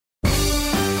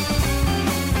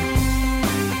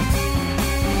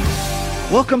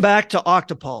Welcome back to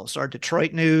OctoPulse, our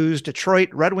Detroit News, Detroit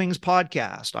Red Wings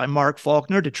podcast. I'm Mark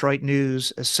Faulkner, Detroit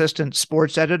News assistant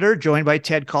sports editor, joined by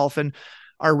Ted Kulfan,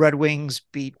 our Red Wings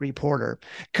beat reporter.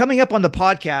 Coming up on the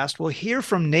podcast, we'll hear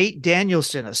from Nate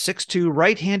Danielson, a 6'2"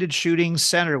 right-handed shooting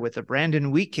center with the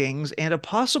Brandon Wheat Kings, and a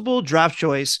possible draft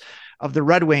choice of the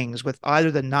Red Wings with either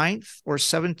the 9th or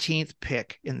 17th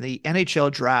pick in the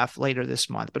NHL draft later this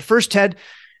month. But first, Ted,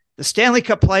 the Stanley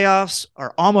Cup playoffs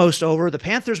are almost over. The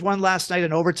Panthers won last night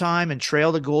in overtime and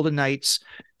trail the Golden Knights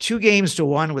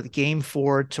 2-1 with Game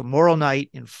 4 tomorrow night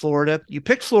in Florida. You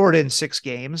picked Florida in 6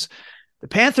 games. The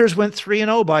Panthers went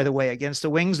 3-0, by the way, against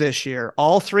the Wings this year.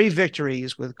 All 3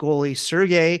 victories with goalie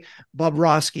Sergei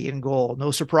Bobrovsky in goal. No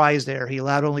surprise there. He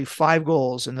allowed only 5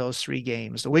 goals in those 3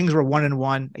 games. The Wings were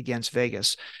 1-1 against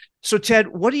Vegas. So, Ted,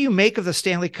 what do you make of the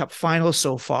Stanley Cup finals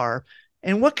so far?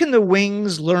 And what can the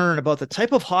Wings learn about the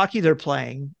type of hockey they're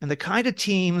playing and the kind of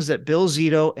teams that Bill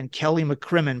Zito and Kelly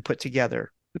McCrimmon put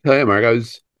together? I tell you, Mark,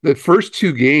 the first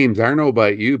 2 games, I don't know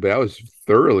about you, but I was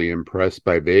thoroughly impressed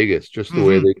by Vegas, just the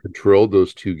way they controlled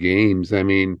those 2 games. I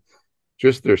mean,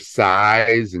 just their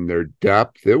size and their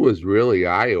depth, it was really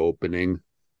eye-opening.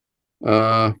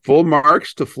 Full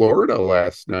marks to Florida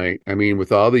last night. I mean,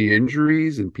 with all the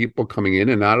injuries and people coming in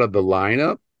and out of the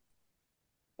lineup,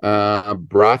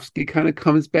 Brovsky kind of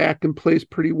comes back and plays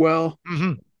pretty well.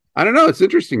 I don't know. It's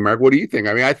interesting, Mark. What do you think?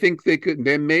 I mean, I think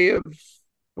they may have,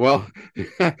 well,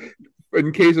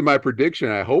 in case of my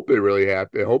prediction, I hope it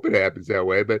happens that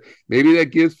way, but maybe that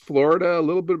gives Florida a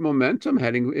little bit of momentum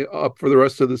heading up for the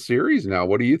rest of the series now.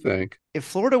 What do you think? If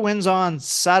Florida wins on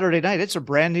Saturday night, it's a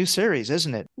brand new series,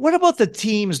 isn't it? What about the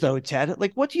teams though, Ted?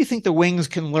 Like, what do you think the Wings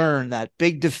can learn? That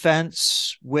big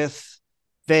defense with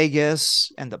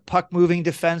Vegas and the puck-moving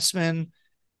defenseman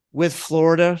with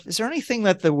Florida. Is there anything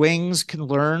that the Wings can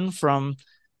learn from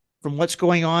what's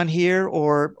going on here?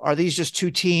 Or are these just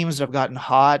 2 teams that have gotten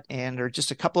hot and are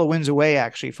just a couple of wins away,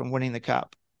 actually, from winning the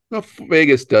Cup? Well,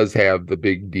 Vegas does have the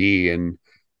big D and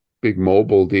big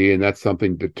mobile D, and that's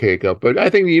something to take up. But I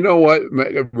think, you know what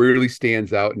really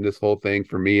stands out in this whole thing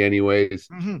for me anyways,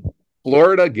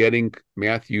 Florida getting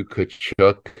Matthew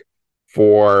Tkachuk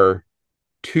for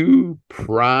 2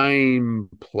 prime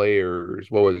players.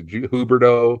 What was it?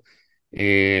 Huberdeau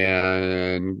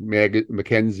and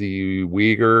Mackenzie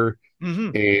Weegar,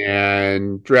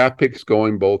 and draft picks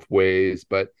going both ways.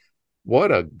 But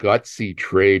what a gutsy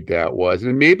trade that was.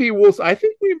 And maybe I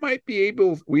think we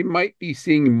might be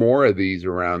seeing more of these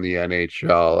around the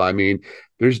NHL. I mean,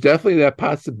 there's definitely that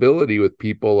possibility with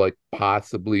people like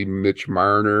possibly Mitch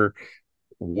Marner,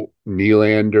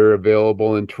 Nylander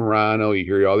available in Toronto. You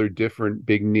hear other different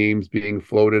big names being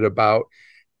floated about.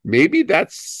 Maybe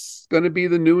that's going to be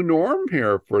the new norm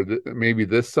here for maybe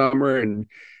this summer. And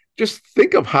just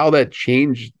think of how that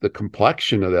changed the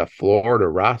complexion of that Florida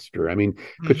roster. I mean,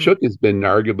 Tkachuk has been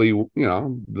arguably,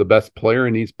 the best player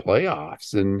in these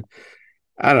playoffs. And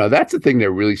I don't know, that's the thing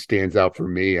that really stands out for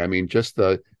me. I mean, just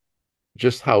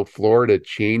how Florida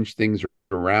changed things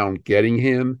around getting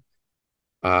him.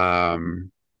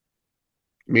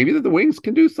 Maybe the Wings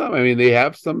can do something. I mean, they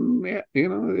have some,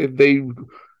 if they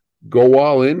go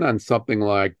all in on something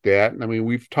like that. I mean,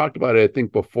 we've talked about it, I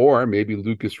think, before. Maybe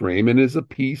Lucas Raymond is a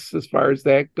piece as far as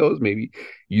that goes. Maybe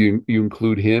you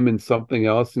include him in something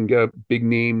else and get a big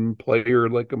name player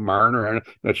like a Marner. I'm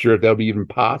not sure if that'll be even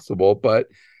possible, but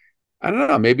I don't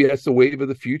know. Maybe that's the wave of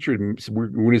the future. We're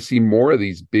going to see more of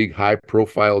these big,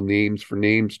 high-profile names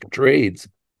trades.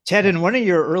 Ted, in one of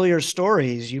your earlier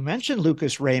stories, you mentioned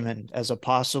Lucas Raymond as a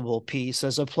possible piece,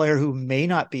 as a player who may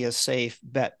not be a safe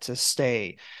bet to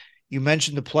stay. You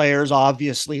mentioned the players,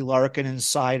 obviously Larkin and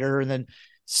Seider, and then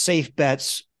safe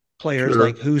bets, players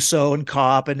like Husso and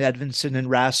Kopp and Edvinsson and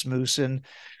Rasmussen.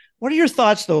 What are your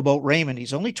thoughts, though, about Raymond?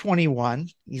 He's only 21.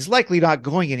 He's likely not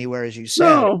going anywhere, as you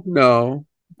said. No.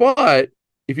 But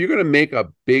if you're going to make a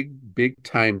big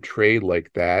time trade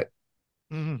like that,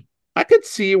 I could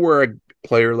see where a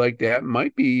player like that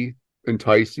might be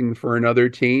enticing for another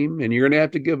team, and you're going to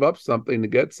have to give up something to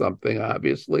get something,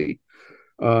 obviously.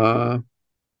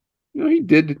 He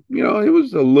did, it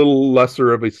was a little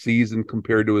lesser of a season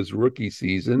compared to his rookie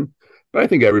season, but I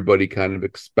think everybody kind of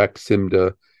expects him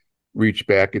to reach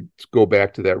back and go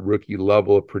back to that rookie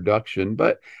level of production.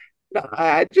 But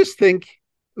I just think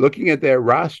looking at that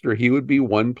roster, he would be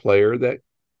one player that,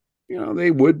 they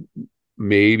would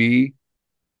maybe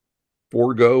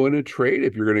forego in a trade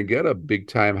if you're going to get a big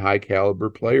time, high caliber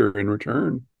player in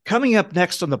return. Coming up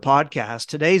next on the podcast,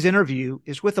 today's interview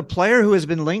is with a player who has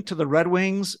been linked to the Red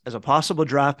Wings as a possible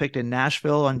draft pick in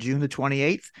Nashville on June the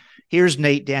 28th. Here's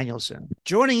Nate Danielson.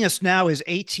 Joining us now is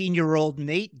 18-year-old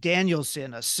Nate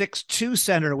Danielson, a 6'2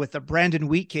 center with the Brandon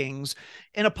Wheat Kings,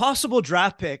 and a possible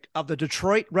draft pick of the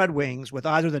Detroit Red Wings with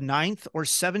either the 9th or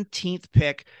 17th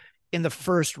pick in the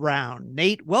first round.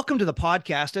 Nate, welcome to the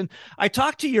podcast. And I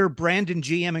talked to your Brandon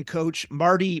GM and coach,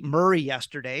 Marty Murray,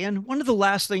 yesterday, and one of the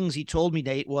last things he told me,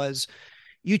 Nate, was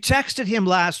you texted him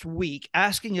last week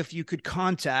asking if you could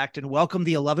contact and welcome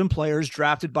the 11 players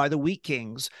drafted by the Wheat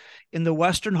Kings in the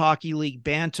Western Hockey League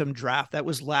Bantam draft. That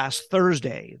was last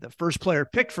Thursday. The first player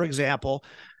picked, for example,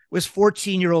 was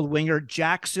 14-year-old winger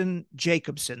Jackson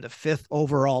Jacobson, the 5th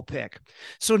overall pick.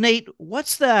 So, Nate,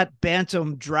 what's that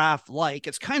Bantam draft like?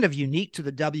 It's kind of unique to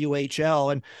the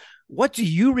WHL. And what do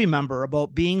you remember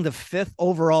about being the 5th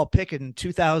overall pick in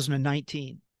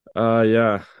 2019?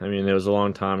 Yeah, I mean, it was a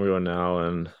long time ago now,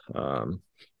 and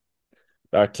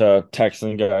back to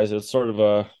texting guys, it's sort of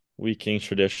a Wheat Kings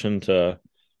tradition to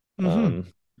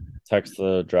text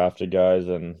the drafted guys.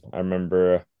 And I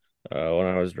remember when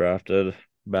I was drafted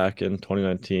back in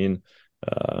 2019,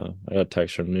 I got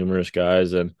texts from numerous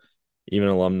guys and even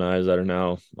alumni that are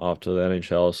now off to the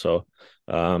NHL. So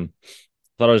I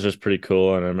thought it was just pretty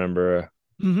cool, and I remember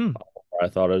I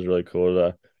thought it was really cool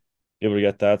to be able to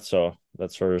get that. So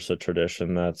that's sort of just a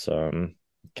tradition that's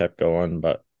kept going.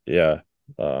 But yeah,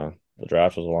 the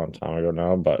draft was a long time ago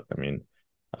now, but I mean,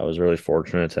 I was really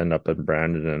fortunate to end up in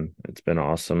Brandon, and it's been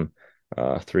awesome.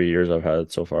 3 years I've had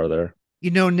it so far there.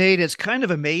 You know, Nate, it's kind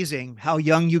of amazing how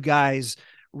young you guys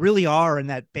really are in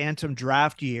that Bantam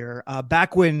draft year.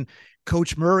 Back when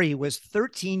Coach Murray was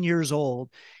 13 years old,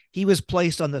 he was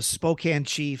placed on the Spokane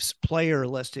Chiefs player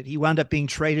listed. He wound up being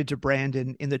traded to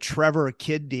Brandon in the Trevor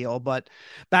Kidd deal. But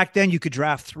back then you could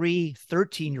draft 3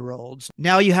 13-year-olds.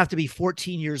 Now you have to be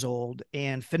 14 years old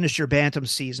and finish your Bantam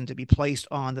season to be placed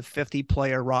on the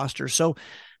 50-player roster. So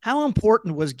how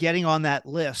important was getting on that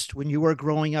list when you were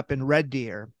growing up in Red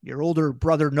Deer? Your older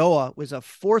brother Noah was a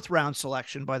 4th-round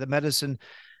selection by the Medicine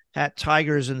Hat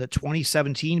Tigers in the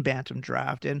 2017 Bantam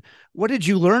draft. And what did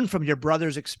you learn from your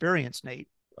brother's experience, Nate?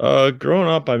 Growing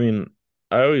up, I mean,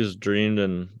 I always dreamed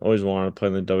and always wanted to play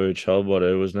in the WHL, but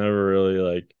it was never really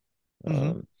like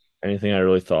anything I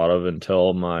really thought of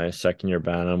until my second year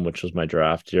Bantam, which was my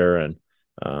draft year. And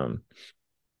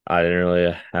I didn't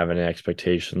really have any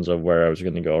expectations of where I was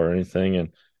going to go or anything.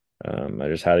 And I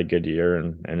just had a good year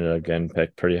and ended up getting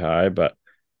picked pretty high. But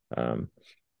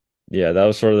yeah, that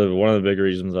was sort of one of the big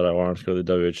reasons that I wanted to go to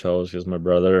the WHL was because my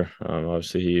brother,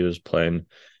 obviously he was playing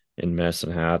in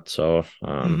Medicine Hat. So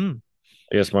I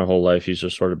guess my whole life he's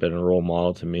just sort of been a role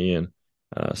model to me and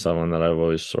someone that I've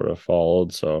always sort of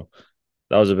followed. So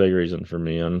that was a big reason for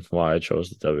me on why I chose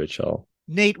the WHL.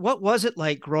 Nate, what was it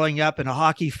like growing up in a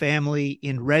hockey family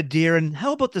in Red Deer? And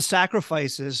how about the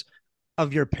sacrifices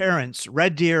of your parents?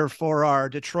 Red Deer, for our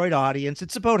Detroit audience,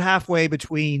 it's about halfway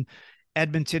between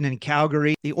Edmonton and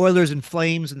Calgary, the Oilers and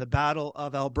Flames in the Battle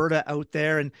of Alberta out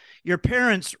there. And your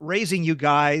parents raising you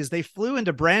guys, they flew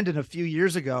into Brandon a few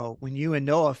years ago when you and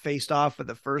Noah faced off for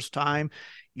the first time,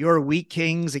 your Wheat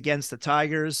Kings against the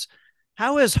Tigers.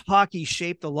 How has hockey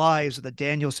shaped the lives of the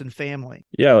Danielson family?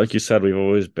 Yeah, like you said, we've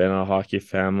always been a hockey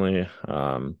family.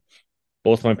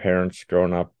 Both my parents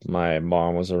growing up, my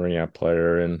mom was a ring-out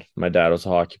player and my dad was a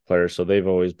hockey player. So they've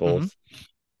always both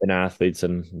been athletes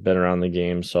and been around the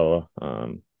game. So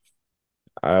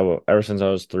ever since I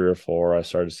was 3 or 4, I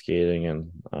started skating,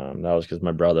 and that was because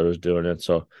my brother was doing it.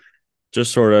 So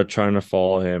just sort of trying to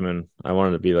follow him, and I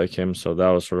wanted to be like him. So that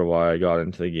was sort of why I got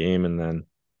into the game, and then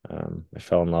I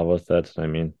fell in love with it. I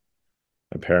mean,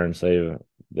 my parents, they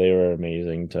were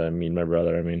amazing to me and my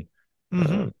brother. I mean,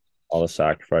 all the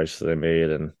sacrifices they made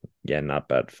and getting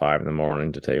up at 5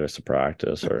 a.m. to take us to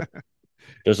practice or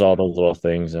just all those little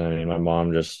things. And I mean, my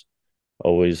mom just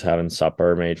always having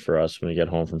supper made for us when we get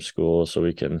home from school so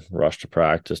we can rush to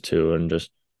practice too. And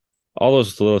just all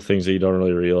those little things that you don't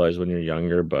really realize when you're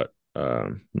younger. But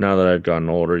now that I've gotten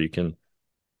older, you can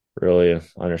really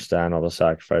understand all the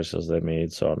sacrifices they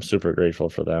made. So I'm super grateful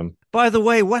for them. By the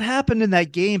way, what happened in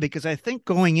that game? Because I think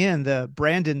going in, the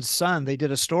Brandon Sun, they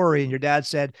did a story and your dad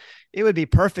said it would be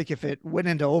perfect if it went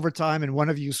into overtime and one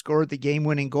of you scored the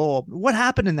game-winning goal. What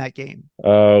happened in that game?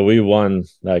 We won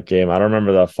that game. I don't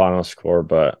remember the final score,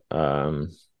 but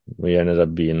we ended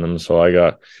up beating them. So I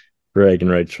got bragging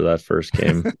rights for that first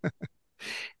game.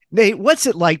 Nate, what's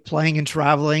it like playing and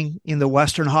traveling in the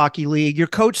Western Hockey League? Your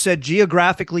coach said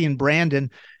geographically in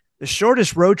Brandon, the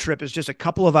shortest road trip is just a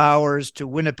couple of hours to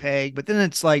Winnipeg, but then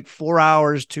it's like 4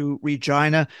 hours to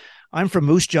Regina. I'm from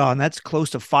Moose Jaw, and that's close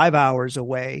to 5 hours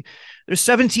away. There's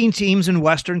 17 teams in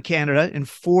Western Canada in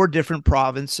 4 different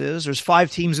provinces. There's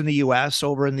 5 teams in the U.S.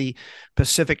 over in the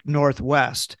Pacific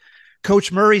Northwest.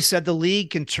 Coach Murray said the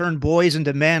league can turn boys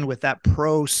into men with that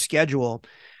pro schedule.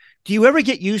 Do you ever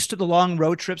get used to the long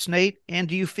road trips, Nate? And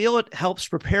do you feel it helps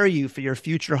prepare you for your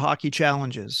future hockey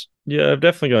challenges? Yeah, I've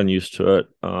definitely gotten used to it.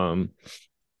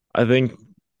 I think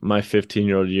my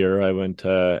 15-year-old year, I went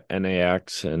to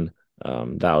NAX, and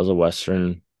that was a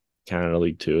Western Canada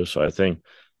League too. So I think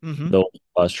those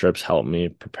bus trips helped me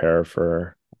prepare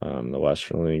for the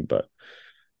Western League. But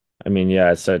I mean,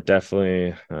 yeah, it's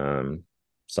definitely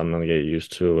something to get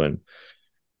used to. And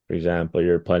for example,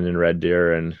 you're playing in Red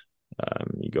Deer, and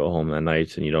you go home that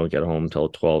night and you don't get home till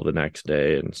 12 the next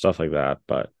day and stuff like that.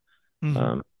 But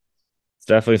it's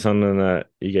definitely something that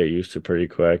you get used to pretty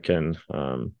quick, and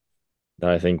that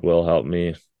I think will help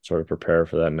me sort of prepare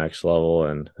for that next level.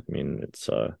 And I mean, it's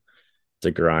a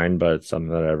grind, but it's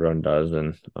something that everyone does,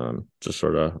 and just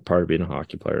sort of a part of being a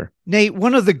hockey player. Nate,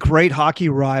 one of the great hockey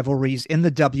rivalries in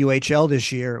the WHL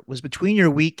this year was between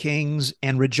your Wheat Kings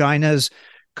and Regina's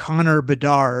Connor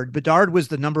Bedard. Bedard was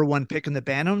the number one pick in the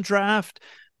Bantam draft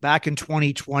back in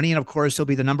 2020. And of course, he'll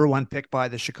be the number one pick by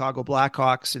the Chicago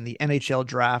Blackhawks in the NHL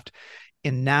draft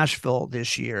in Nashville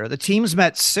this year. The teams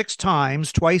met 6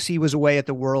 times. Twice he was away at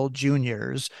the World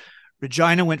Juniors.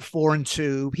 Regina went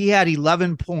 4-2. He had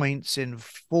 11 points in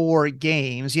 4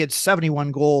 games. He had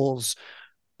 71 goals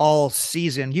all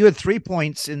season. You had 3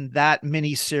 points in that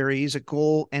mini series, a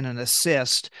goal and an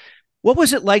assist. What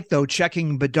was it like, though,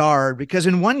 checking Bedard? Because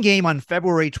in one game on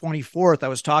February 24th, I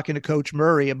was talking to Coach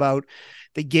Murray about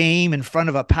the game in front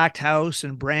of a packed house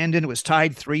in Brandon. It was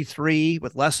tied 3-3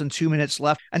 with less than 2 minutes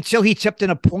left until he tipped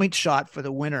in a point shot for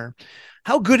the winner.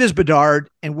 How good is Bedard,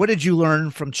 and what did you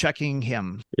learn from checking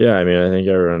him? Yeah, I mean, I think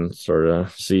everyone sort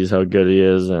of sees how good he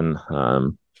is, and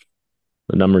the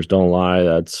numbers don't lie.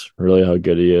 That's really how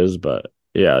good he is. But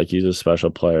yeah, like, he's a special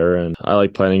player, and I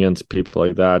like playing against people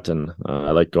like that, and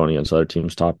I like going against other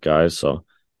teams' top guys. So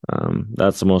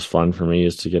that's the most fun for me,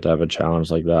 is to get to have a challenge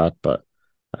like that. But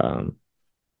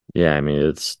yeah, I mean,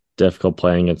 it's difficult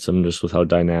playing against him just with how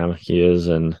dynamic he is,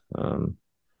 and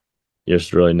you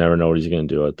just really never know what he's going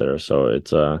to do out there. So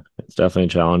it's definitely a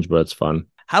challenge, but it's fun.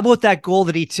 How about that goal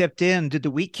that he tipped in? Did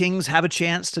the Wheat Kings have a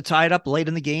chance to tie it up late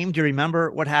in the game? Do you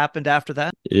remember what happened after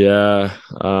that? Yeah.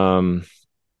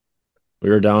 We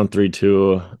were down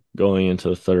 3-2 going into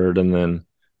the third, and then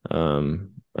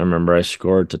I remember I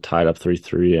scored to tie it up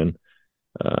 3-3, and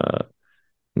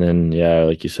then, yeah,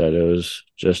 like you said, it was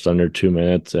just under 2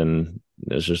 minutes, and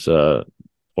it was just a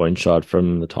point shot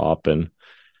from the top, and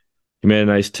he made a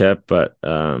nice tip, but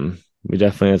we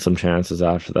definitely had some chances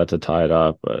after that to tie it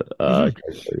up, but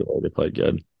they played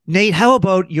good. Nate, how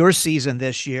about your season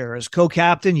this year? As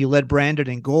co-captain, you led Brandon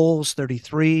in goals,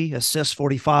 33, assists,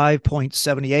 45, points,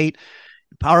 78,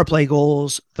 power play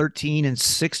goals, 13 in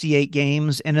 68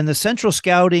 games. And in the Central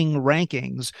Scouting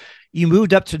rankings, you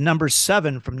moved up to number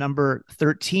 7 from number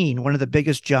 13, one of the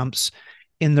biggest jumps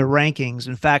in the rankings.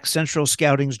 In fact, Central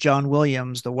Scouting's John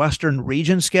Williams, the Western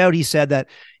Region Scout, he said that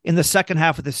in the second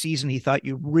half of the season, he thought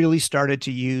you really started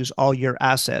to use all your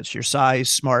assets, your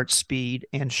size, smart, speed,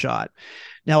 and shot.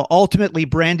 Now, ultimately,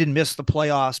 Brandon missed the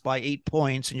playoffs by 8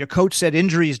 points, and your coach said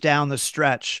injuries down the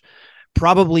stretch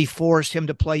probably forced him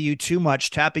to play you too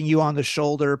much, tapping you on the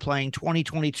shoulder, playing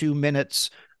 20-22 minutes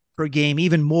per game,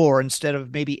 even more, instead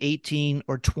of maybe 18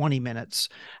 or 20 minutes.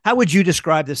 How would you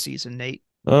describe the season, Nate?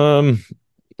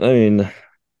 I mean,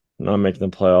 not making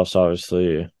the playoffs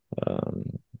obviously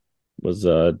was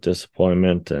a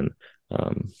disappointment, and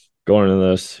going into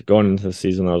the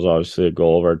season, that was obviously a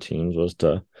goal of our teams, was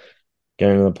to get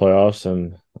into the playoffs,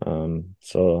 and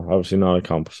so obviously not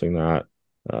accomplishing that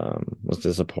was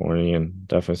disappointing, and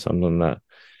definitely something that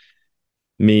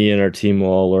me and our team will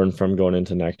all learn from going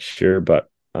into next year.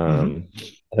 But I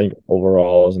think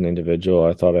overall, as an individual,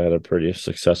 I thought I had a pretty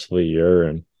successful year,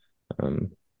 and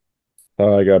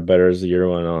I got better as the year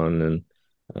went on, and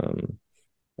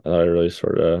I thought I really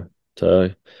sort of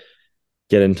to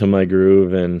get into my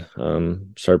groove and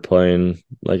start playing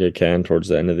like I can towards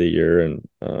the end of the year, and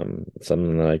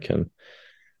something that I can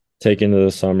take into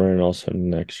the summer and also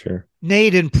next year.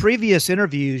 Nate, in previous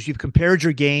interviews, you've compared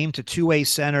your game to two-way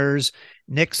centers,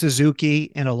 Nick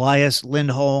Suzuki and Elias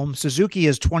Lindholm. Suzuki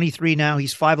is 23 now.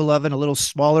 He's 5'11", a little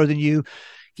smaller than you.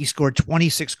 He scored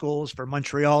 26 goals for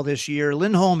Montreal this year.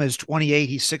 Lindholm is 28.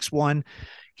 He's 6'1".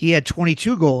 He had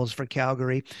 22 goals for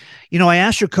Calgary. You know, I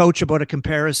asked your coach about a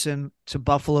comparison to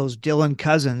Buffalo's Dylan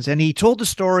Cousins, and he told the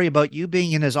story about you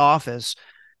being in his office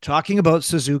talking about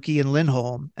Suzuki and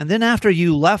Lindholm. And then after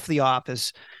you left the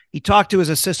office, he talked to his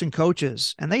assistant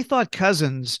coaches, and they thought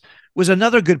Cousins was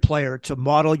another good player to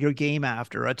model your game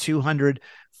after, a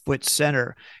 200-foot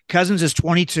center. Cousins is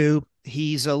 22.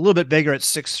 He's a little bit bigger at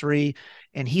 6'3",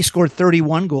 and he scored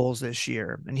 31 goals this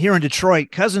year. And here in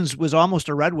Detroit, Cousins was almost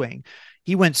a Red Wing.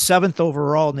 He went 7th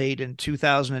overall, Nate, in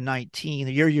 2019,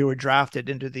 the year you were drafted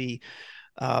into the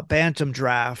Bantam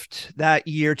draft. That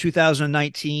year,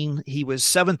 2019, he was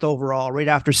 7th overall, right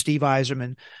after Steve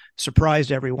Yzerman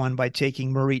surprised everyone by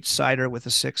taking Moritz Seider with a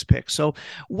 6th pick. So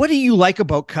what do you like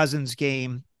about Cousins'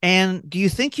 game? And do you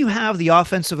think you have the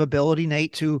offensive ability,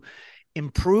 Nate, to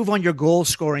improve on your goal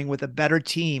scoring with a better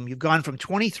team? You've gone from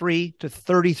 23 to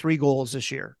 33 goals this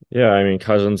year. Yeah, I mean,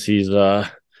 Cousins, he's a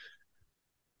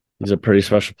pretty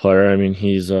special player. I mean,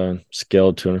 he's a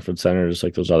skilled 200-foot center, just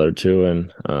like those other two.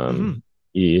 And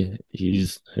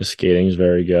his skating is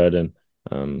very good.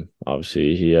 And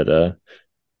obviously he had a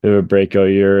bit of a breakout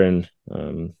year and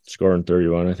scoring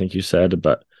 31, I think you said.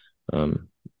 But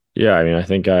yeah, I mean, I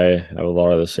think I have a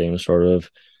lot of the same sort of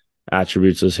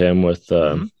attributes as him with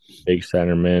big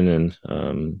centerman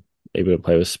and able to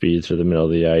play with speed through the middle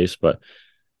of the ice. But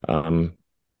for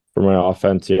my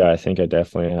offense, yeah, I think I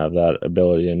definitely have that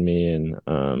ability in me. And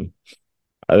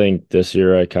I think this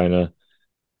year I kind of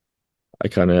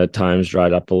at times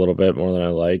dried up a little bit more than I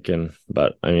like.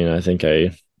 But I mean, I think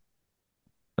I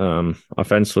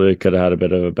offensively could have had a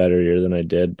bit of a better year than I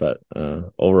did. But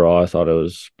overall, I thought it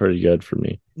was pretty good for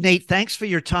me. Nate, thanks for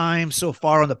your time so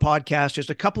far on the podcast. Just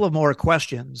a couple of more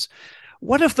questions.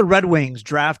 What if the Red Wings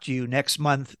draft you next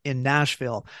month in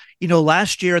Nashville? You know,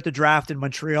 last year at the draft in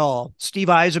Montreal, Steve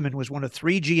Yzerman was one of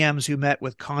 3 GMs who met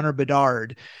with Connor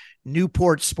Bedard.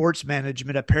 Newport Sports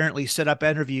Management apparently set up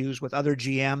interviews with other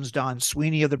GMs, Don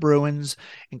Sweeney of the Bruins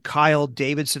and Kyle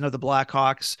Davidson of the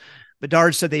Blackhawks.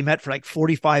 Bedard said they met for like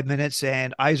 45 minutes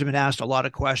and Yzerman asked a lot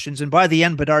of questions. And by the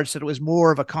end, Bedard said it was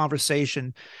more of a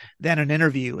conversation than an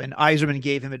interview. And Yzerman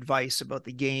gave him advice about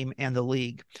the game and the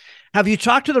league. Have you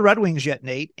talked to the Red Wings yet,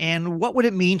 Nate? And what would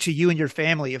it mean to you and your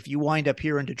family if you wind up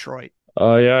here in Detroit?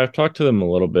 Yeah, I've talked to them a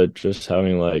little bit, just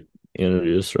having like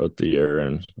interviews throughout the year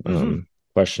and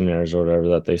questionnaires or whatever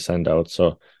that they send out.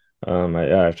 So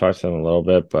I've talked to them a little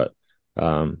bit, but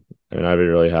I mean, I'd be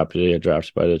really happy to get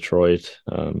drafted by Detroit.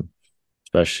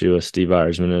 Especially with Steve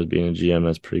Yzerman as being a GM,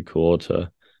 that's pretty cool to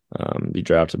be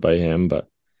drafted by him. But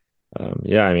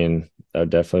yeah, I mean, that'd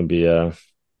definitely be a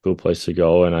cool place to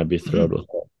go, and I'd be thrilled with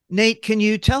it. Nate, can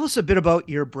you tell us a bit about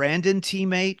your Brandon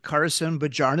teammate, Carson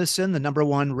Bjarnason, the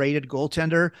 #1 rated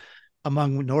goaltender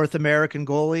among North American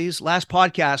goalies? Last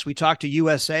podcast, we talked to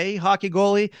USA hockey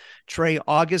goalie Trey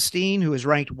Augustine, who is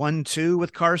ranked 1-2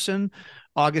 with Carson.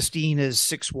 Augustine is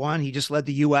 6'1". He just led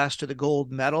the U.S. to the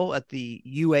gold medal at the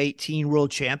U18 World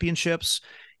Championships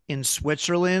in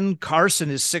Switzerland. Carson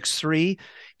is 6'3".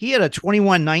 He had a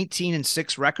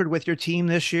 21-19-6 record with your team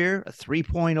this year, a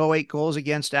 3.08 goals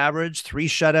against average, 3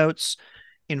 shutouts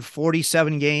in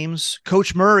 47 games.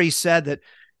 Coach Murray said that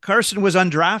Carson was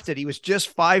undrafted. He was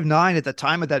just 5'9" at the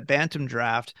time of that Bantam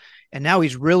draft, and now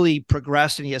he's really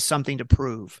progressed and he has something to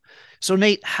prove. So,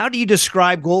 Nate, how do you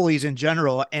describe goalies in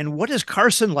general, and what is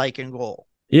Carson like in goal?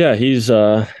 Yeah, he's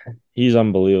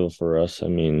unbelievable for us. I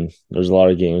mean, there's a lot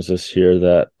of games this year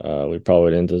that we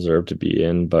probably didn't deserve to be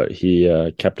in, but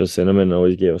he kept us in them and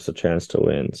always gave us a chance to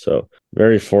win. So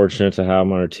very fortunate to have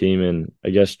him on our team. And I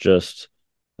guess just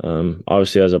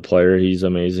obviously as a player, he's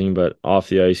amazing, but off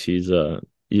the ice, he's a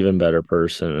even better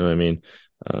person. And I mean,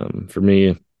 for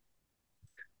me,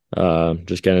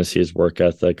 just getting to see his work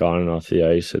ethic on and off the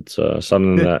ice, it's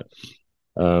something that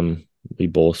we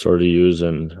both sort of use.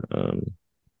 And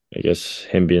I guess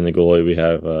him being the goalie, we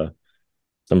have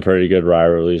some pretty good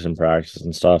rivalries in practice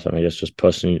and stuff, and I guess just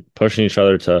pushing each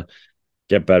other to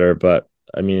get better. But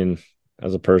I mean,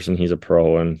 as a person, he's a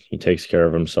pro and he takes care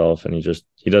of himself, and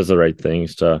he does the right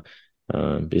things to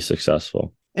be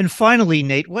successful. And finally,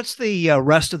 Nate, what's the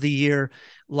rest of the year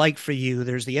like for you?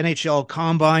 There's the NHL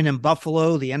Combine in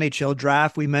Buffalo, the NHL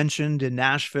Draft we mentioned in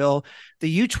Nashville.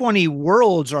 The U20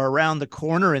 Worlds are around the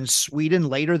corner in Sweden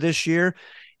later this year.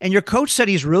 And your coach said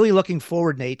he's really looking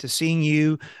forward, Nate, to seeing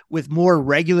you with more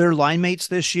regular line mates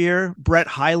this year. Brett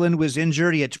Hyland was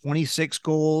injured. He had 26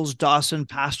 goals. Dawson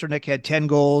Pasternak had 10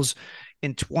 goals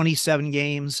in 27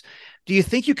 games. Do you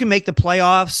think you can make the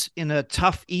playoffs in a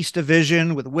tough East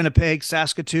Division with Winnipeg,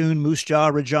 Saskatoon, Moose Jaw,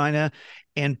 Regina,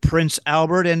 and Prince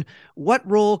Albert? And what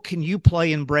role can you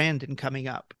play in Brandon coming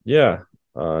up? Yeah,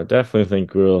 definitely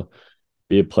think we'll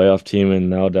be a playoff team,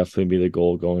 and that'll definitely be the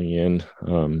goal going in.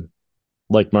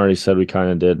 Like Marty said, we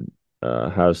kind of did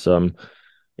have some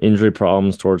injury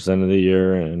problems towards the end of the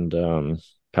year, and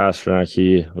Pasternak,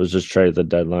 he was just traded at the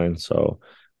deadline. So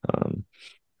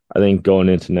I think going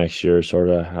into next year, sort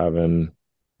of having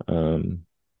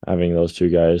those two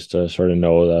guys to sort of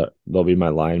know that they'll be my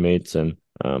line mates, and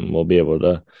we'll be able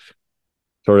to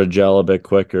sort of gel a bit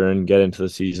quicker and get into the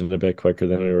season a bit quicker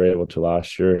than we were able to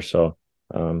last year. So,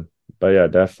 but yeah,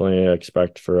 definitely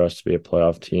expect for us to be a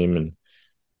playoff team. And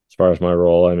as far as my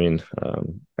role, I mean,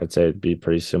 I'd say it'd be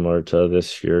pretty similar to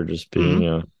this year. Just being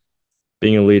a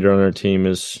leader on our team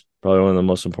is probably one of the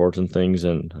most important things,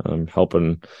 and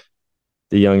helping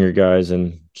the younger guys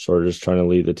and sort of just trying to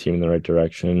lead the team in the right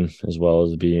direction, as well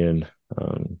as being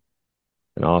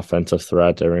an offensive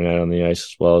threat every night on the ice,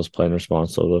 as well as playing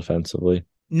responsible defensively.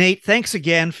 Nate, thanks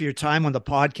again for your time on the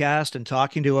podcast and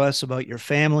talking to us about your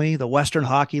family, the Western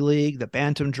Hockey League, the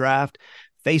Bantam Draft,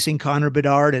 facing Connor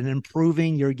Bedard, and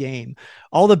improving your game.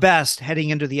 All the best heading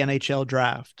into the NHL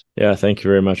draft. Yeah, thank you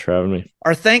very much for having me.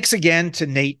 Our thanks again to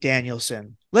Nate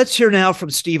Danielson. Let's hear now from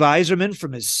Steve Yzerman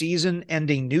from his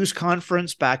season-ending news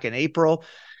conference back in April.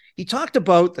 He talked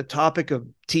about the topic of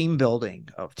team building,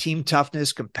 of team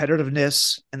toughness,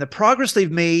 competitiveness, and the progress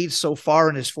they've made so far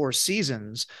in his 4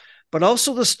 seasons, but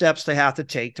also the steps they have to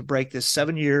take to break this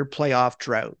 7-year playoff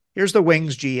drought. Here's the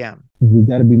Wings GM. We've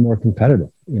got to be more competitive,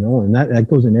 and that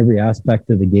goes in every aspect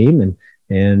of the game.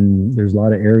 And there's a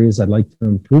lot of areas I'd like to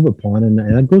improve upon. And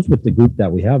that goes with the group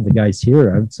that we have, the guys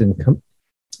here. It's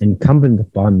incumbent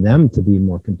upon them to be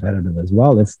more competitive as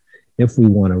well. If we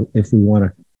want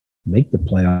to make the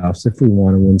playoffs, if we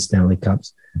want to win Stanley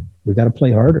Cups, we got to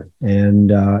play harder.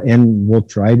 And we'll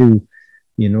try to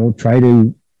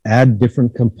add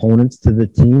different components to the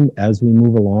team as we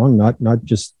move along, not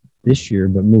just this year,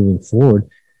 but moving forward,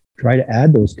 try to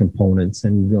add those components.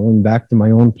 And going back to my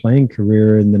own playing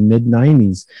career in the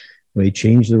mid-90s, we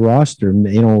changed the roster.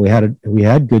 We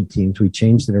had good teams. We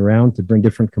changed it around to bring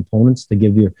different components to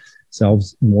give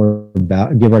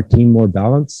our team more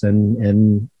balance,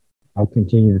 and I'll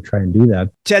continue to try and do that.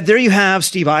 Ted, there you have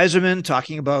Steve Yzerman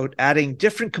talking about adding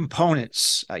different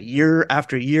components year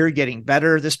after year, getting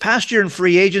better. This past year in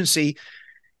free agency,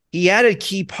 he added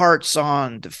key parts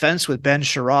on defense with Ben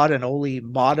Sherrod and Oli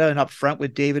Mata, and up front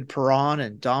with David Perron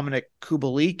and Dominic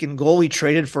Kubalik, and goal he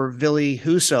traded for Ville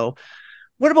Husso.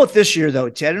 What about this year, though,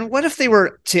 Ted? And what if they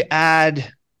were to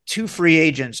add 2 free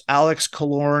agents, Alex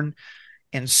Killorn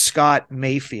and Scott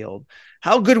Mayfield?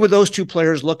 How good would those 2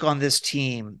 players look on this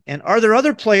team? And are there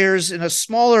other players in a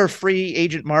smaller free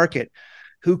agent market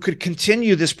who could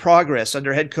continue this progress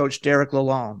under head coach Derek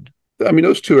Lalonde? I mean,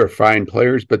 those 2 are fine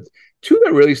players, but 2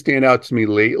 that really stand out to me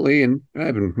lately, and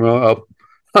I'll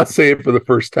say it for the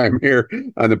first time here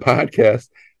on the podcast.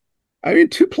 I mean,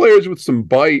 2 players with some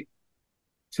bite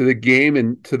to the game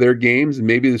and to their games, and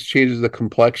maybe this changes the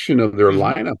complexion of their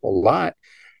lineup a lot.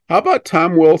 How about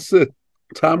Tom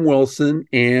Wilson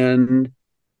and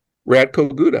Radko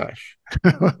Gudas?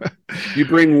 You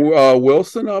bring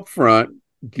Wilson up front,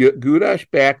 get Gudas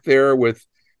back there with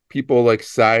people like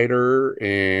Sider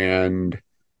and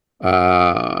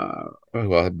Ben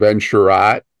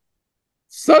Sherratt.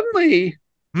 Suddenly,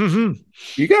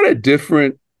 you got a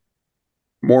different,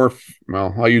 more,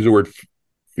 I'll use the word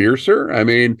fiercer. I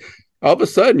mean, all of a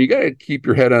sudden, you got to keep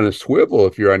your head on a swivel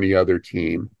if you're on the other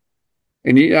team.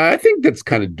 And I think that's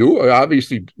kind of doable.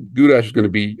 Obviously, Gudas is going to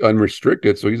be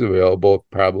unrestricted, so he's available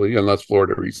probably, unless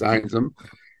Florida resigns him.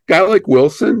 Guy like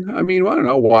Wilson, I mean, I don't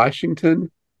know, Washington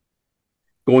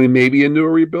going maybe into a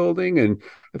rebuilding, and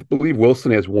I believe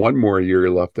Wilson has 1 more year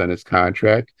left on his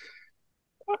contract.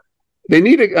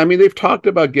 They've talked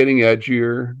about getting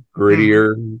edgier,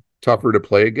 grittier, tougher to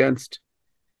play against.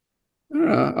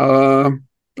 I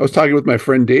was talking with my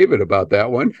friend David about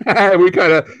that one. We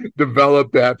kind of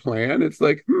developed that plan. It's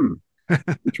like,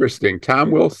 interesting.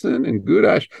 Tom Wilson and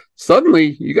Gudas.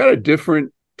 Suddenly, you got a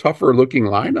different, tougher looking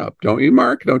lineup, don't you,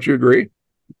 Mark? Don't you agree?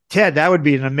 Ted, that would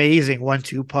be an amazing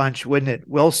 1-2 punch, wouldn't it?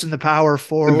 Wilson, the power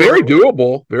forward. And very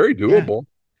doable. Very doable. Yeah.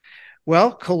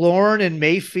 Well, Killorn and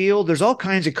Mayfield, there's all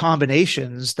kinds of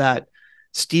combinations that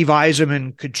Steve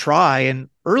Yzerman could try. And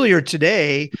earlier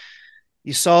today,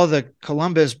 you saw the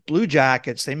Columbus Blue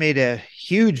Jackets. They made a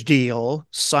huge deal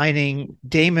signing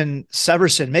Damon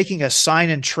Severson, making a sign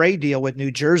and trade deal with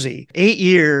New Jersey. 8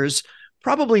 years,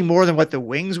 probably more than what the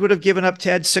Wings would have given up,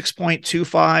 Ted,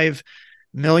 $6.25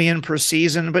 million per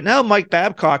season. But now Mike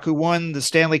Babcock, who won the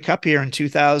Stanley Cup here in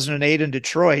 2008 in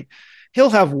Detroit, he'll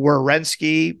have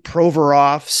Werenski,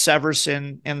 Provorov,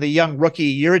 Severson, and the young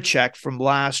rookie Jiricek from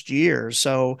last year.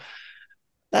 So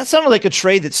that sounded like a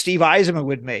trade that Steve Yzerman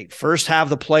would make. First, have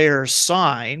the player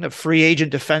sign a free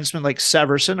agent defenseman like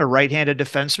Severson, a right-handed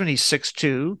defenseman. He's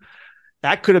 6'2".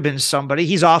 That could have been somebody.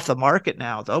 He's off the market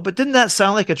now, though. But didn't that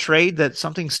sound like a trade that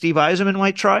something Steve Yzerman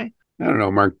might try? I don't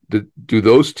know, Mark. Do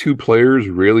those 2 players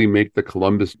really make the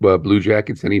Columbus Blue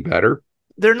Jackets any better?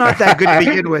 They're not that good to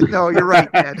begin with. No, you're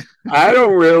right, Ted. I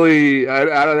don't really.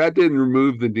 That didn't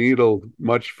remove the needle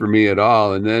much for me at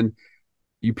all. And then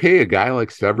you pay a guy like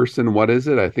Severson. What is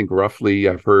it? I think roughly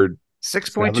I've heard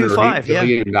 $6.25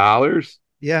 million.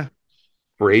 Yeah.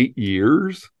 For 8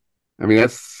 years. I mean, I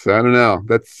don't know.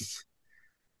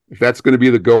 If that's going to be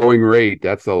the going rate,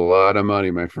 that's a lot of money,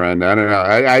 my friend. I don't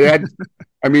know.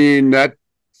 I mean,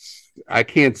 I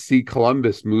can't see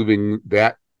Columbus moving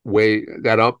that way,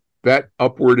 that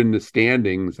upward in the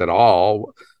standings at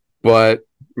all. But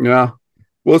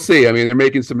we'll see. I mean, they're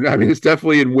making some. I mean, it's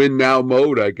definitely in win now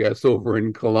mode, I guess, over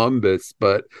in Columbus.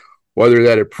 But whether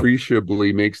that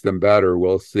appreciably makes them better,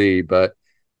 we'll see. But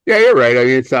yeah, you're right. I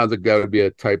mean, it sounds like that would be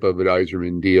a type of an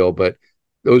Yzerman deal, but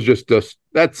those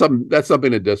that's something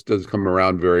that just doesn't come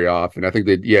around very often. I think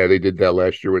they did that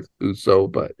last year with Uso,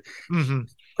 but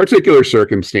particular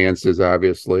circumstances,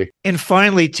 obviously. And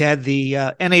finally, Ted, the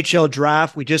NHL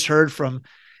draft, we just heard from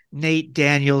Nate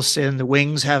Danielson. The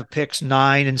Wings have picks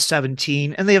 9 and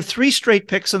 17, and they have 3 straight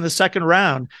picks in the second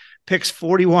round, picks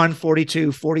 41,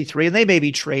 42, 43, and they may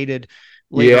be traded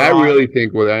later on. I really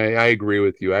think, I agree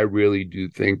with you. I really do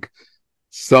think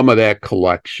some of that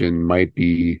collection might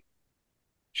be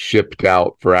shipped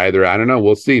out for either, I don't know,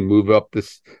 we'll see, move up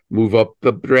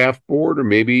the draft board, or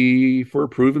maybe for a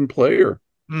proven player.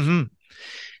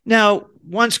 Now,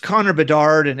 once Connor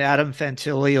Bedard and Adam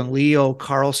Fantilli and Leo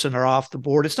Carlsson are off the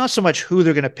board, it's not so much who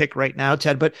they're going to pick right now,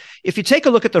 Ted, but if you take a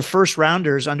look at the first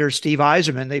rounders under Steve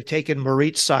Yzerman, they've taken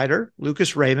Moritz Seider,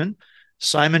 Lucas Raymond,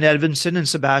 Simon Edvinsson and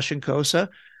Sebastian Cossa,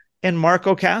 and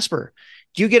Marco Kasper.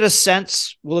 Do you get a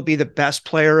sense, will it be the best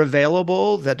player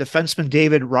available? The defenseman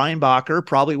David Reinbacher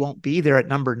probably won't be there at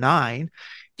number 9.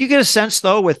 Do you get a sense,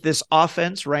 though, with this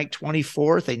offense ranked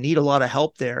 24th, they need a lot of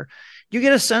help there. Do you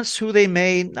get a sense who they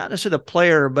may, not necessarily the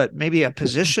player, but maybe a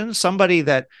position, somebody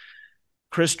that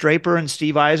Chris Draper and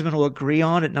Steve Yzerman will agree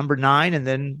on at number 9 and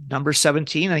then number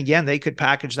 17? And again, they could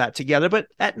package that together. But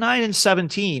at 9 and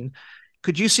 17,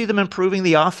 could you see them improving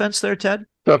the offense there, Ted?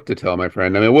 Tough to tell, my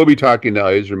friend. I mean, we'll be talking to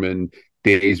Yzerman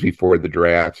days before the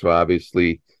draft, so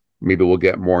obviously maybe we'll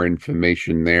get more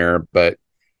information there. But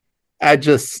my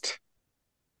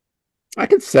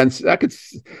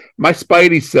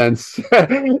spidey sense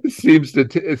seems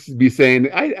to be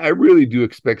saying I really do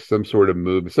expect some sort of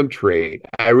move, some trade.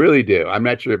 I really do. I'm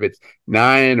not sure if it's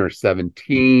 9 or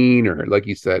 17 or, like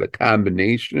you said, a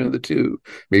combination of the two.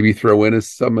 Maybe throw in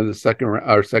some of the second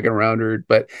rounder,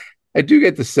 but I do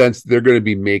get the sense they're going to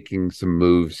be making some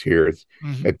moves here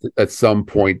at some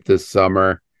point this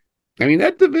summer. I mean,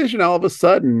 that division all of a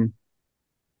sudden,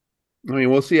 I mean,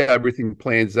 we'll see how everything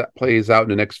plays out in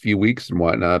the next few weeks and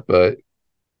whatnot, but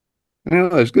I don't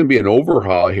know, there's going to be an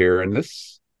overhaul here, and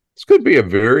this could be a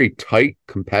very tight,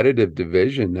 competitive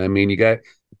division. I mean, you got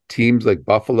teams like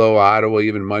Buffalo, Ottawa,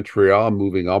 even Montreal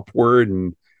moving upward,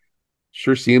 and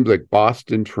sure seems like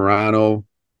Boston, Toronto,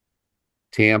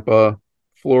 Tampa,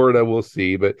 Florida, we'll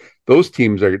see, but those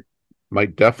teams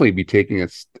might definitely be taking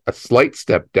a slight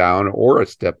step down or a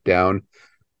step down.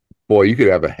 Boy, you could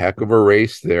have a heck of a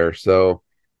race there. So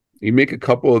you make a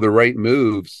couple of the right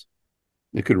moves,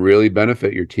 it could really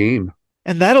benefit your team.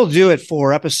 And that'll do it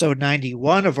for episode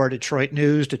 91 of our Detroit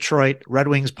News, Detroit Red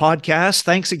Wings podcast.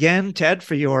 Thanks again, Ted,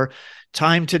 for your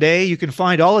time today. You can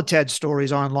find all of Ted's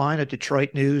stories online at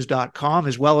DetroitNews.com,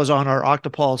 as well as on our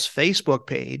OctoPulse Facebook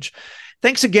page.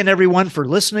 Thanks again, everyone, for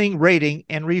listening, rating,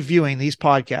 and reviewing these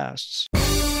podcasts.